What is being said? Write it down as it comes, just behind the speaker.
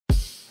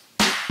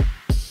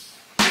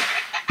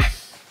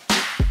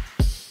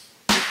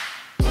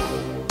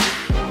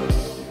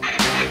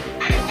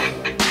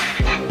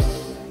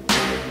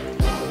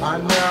I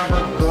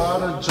never got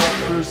a job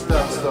through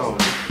Stepstone.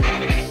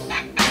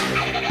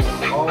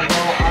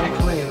 Although I'm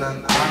clean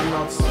and I'm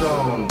not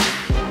stoned.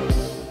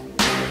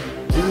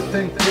 You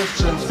think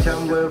Christians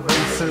can live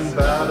in sin?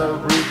 Better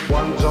read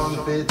 1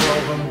 John.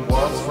 Beethoven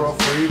was for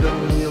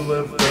freedom, he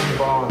lived in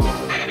bond.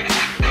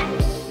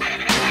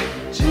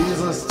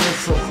 Jesus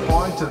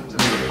disappointed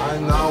me, I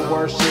now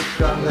worship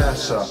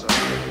Ganesha.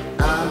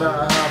 And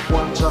I have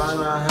one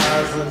China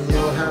has a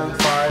new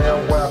hand-fire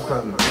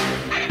weapon.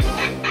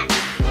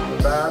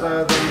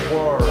 Better Than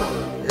War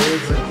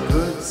is a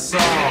good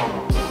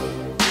song.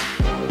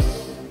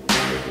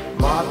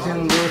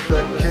 Martin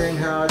Luther King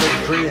had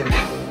a dream.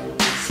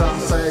 Some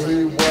say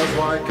he was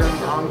like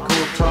an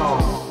Uncle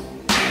Tom.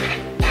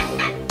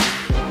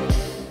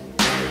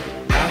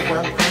 And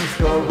when things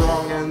go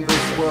wrong in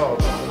this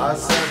world, I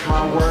said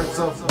my words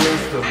of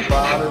wisdom,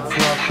 but it's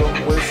not the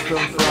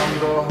wisdom from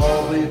the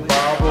Holy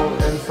Bible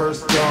in 1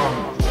 John.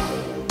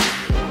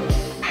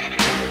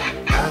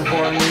 And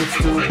war needs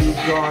to be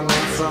gone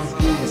and some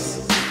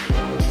peace.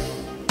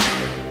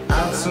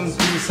 And soon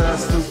peace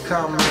has to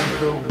come in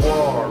the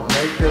war.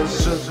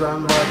 Makers should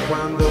run like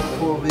when the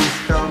police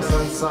comes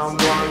and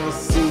someone is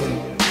seen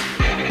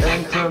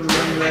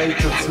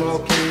incriminated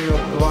smoking a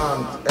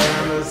blunt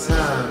in his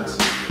hand.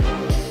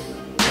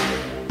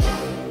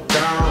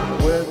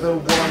 Down with the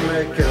war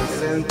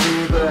makers into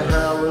the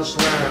hellish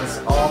lands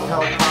of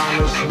hell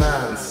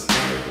punishments.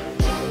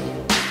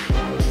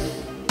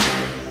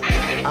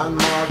 And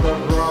Margot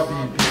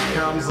Robbie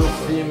becomes a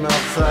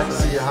female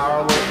sexy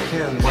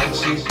harlequin when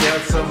she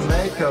gets her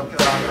makeup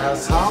done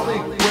as Harley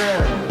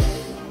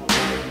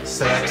Quinn.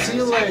 Sexy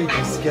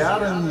ladies,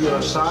 get in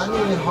your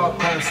shiny hot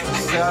pants to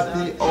set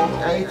the old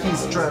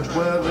 80s trend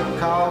with a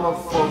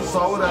colorful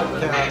soda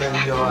can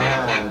in your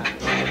hand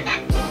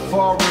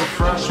for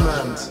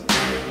refreshment.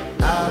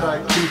 And I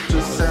keep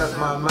to set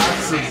my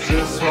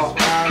messages for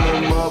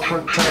animal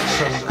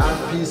protection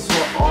and peace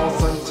for all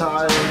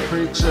sentient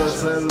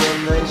creatures in the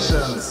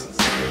nations.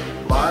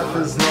 Life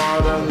is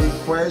not an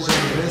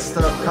equation,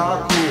 Mr.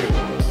 Kaku.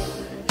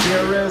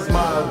 Here is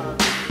my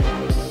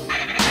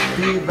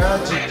Be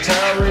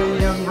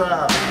Vegetarian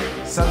rap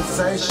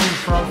sensation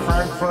from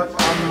Frankfurt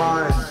am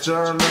Main,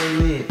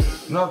 Germany,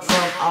 not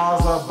from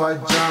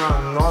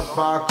Azerbaijan, not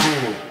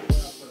Baku.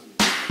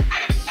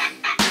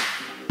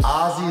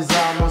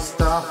 Aziza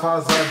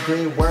Mustafa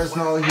Zadeh wears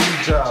no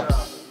hijab.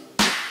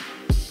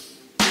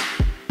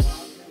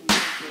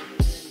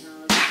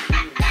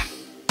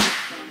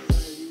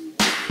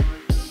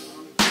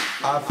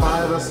 I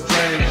find it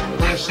strange,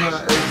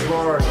 Krishna is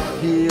Lord,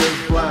 he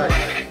is black.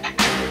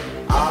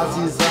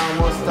 Aziza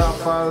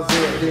Mustafa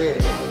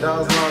Zadeh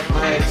does not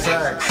make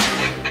sex.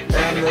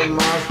 In the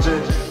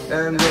masjid,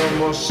 in the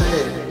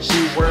moschee,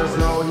 she wears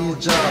no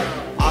hijab.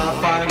 I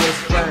find it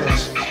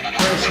strange,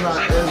 Krishna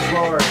is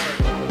Lord,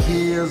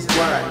 he is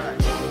black.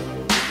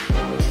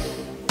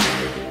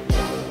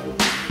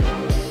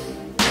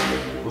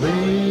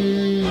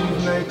 Leave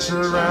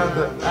nature and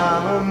the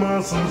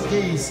animals in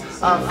peace.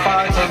 I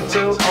fight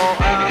until all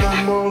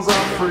animals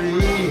are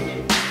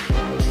free.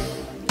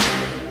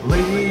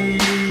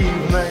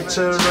 Leave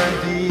nature and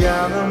the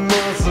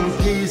animals in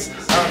peace.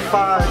 I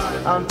fight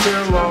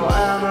until all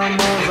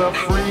animals are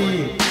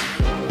free.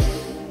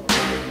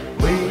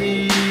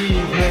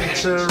 Leave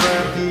nature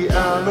and the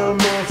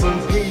animals in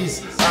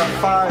peace. I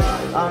fight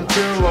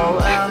until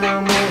all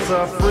animals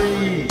are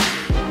free.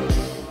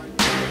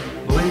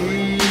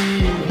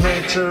 Leave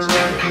nature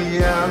and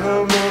the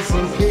animals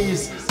in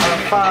peace. I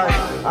fight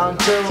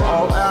until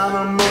all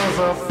animals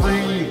are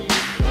free.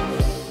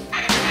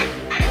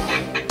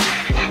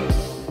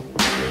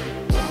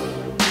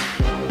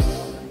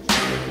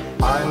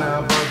 I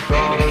never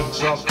got a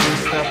job through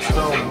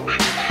Stepstone.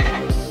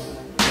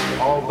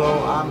 Although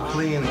I'm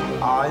clean,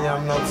 I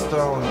am not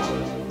stoned.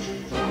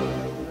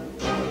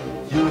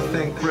 You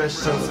think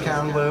Christians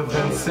can live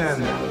in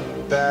sin?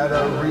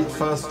 Better read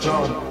 1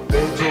 John.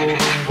 Beethoven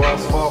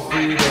was for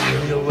freedom,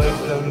 he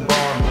lived in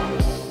bond.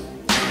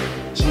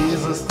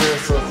 Jesus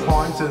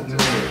disappointed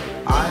me,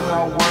 I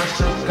now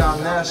worship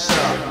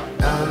Ganesha.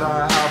 And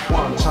I have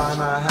one,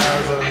 China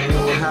has a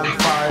new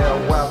hand-fire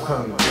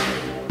weapon.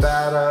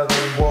 Better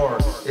Than War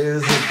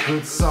is a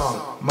good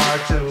song.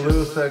 Martin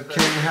Luther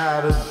King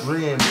had a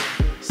dream.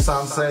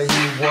 Some say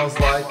he was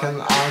like an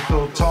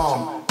Uncle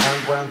Tom.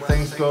 And when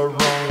things go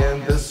wrong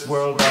in this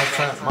world, I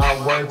sent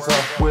my words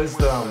of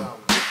wisdom.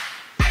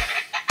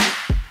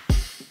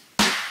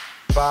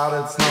 But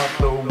it's not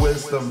the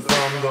wisdom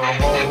from the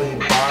Holy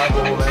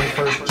Bible in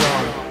 1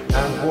 John.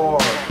 And war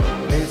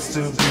needs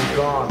to be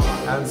gone,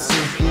 and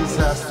soon peace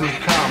has to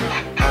come.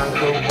 And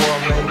the war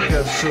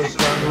makers should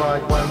run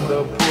like when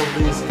the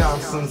police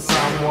comes and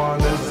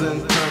someone is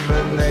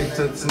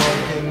incriminated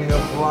smoking a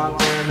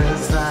blunt in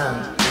his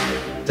hand.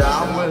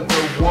 Down with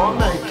the war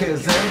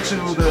makers into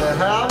the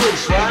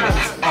hellish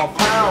lands of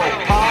hell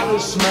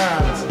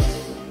punishment.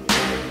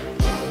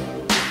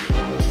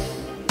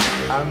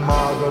 And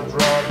Margot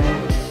Robbie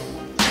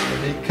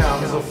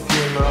becomes a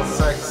female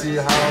sexy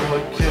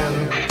harlequin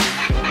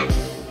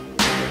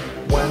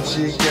when when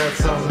she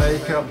gets her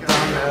makeup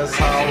done as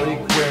Harley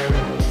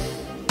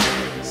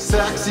Quinn.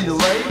 Sexy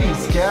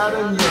ladies, get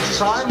in your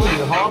shiny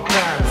hot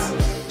pants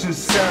to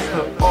set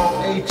the old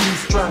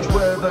 80s trend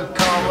with a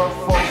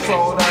colorful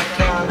soda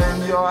can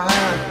in your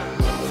hand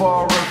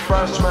for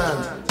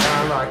refreshment.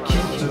 And I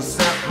keep to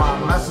set my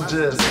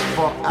messages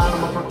for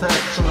animal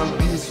protection and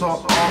peace for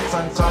all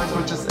sentient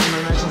creatures in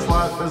the nation's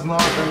life is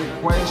not an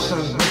equation.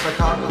 Mr.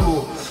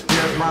 Kaku,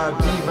 here's my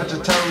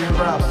vegetarian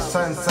rap.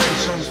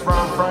 Sensations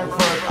from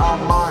Frankfurt are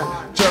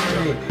mine.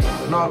 Germany,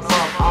 not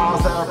from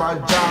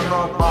Azerbaijan,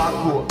 not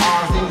Baku.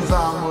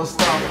 Aziza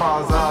Mustafa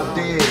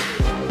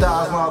Zadeh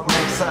does not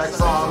make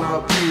sex on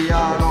a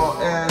piano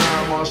in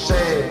a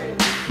mosque.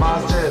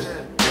 Masjid,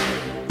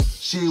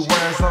 she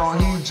wears no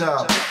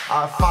hijab.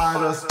 I find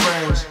her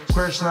strange.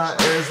 Krishna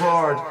is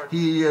Lord,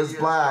 he is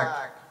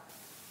black.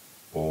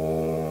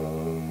 Oh.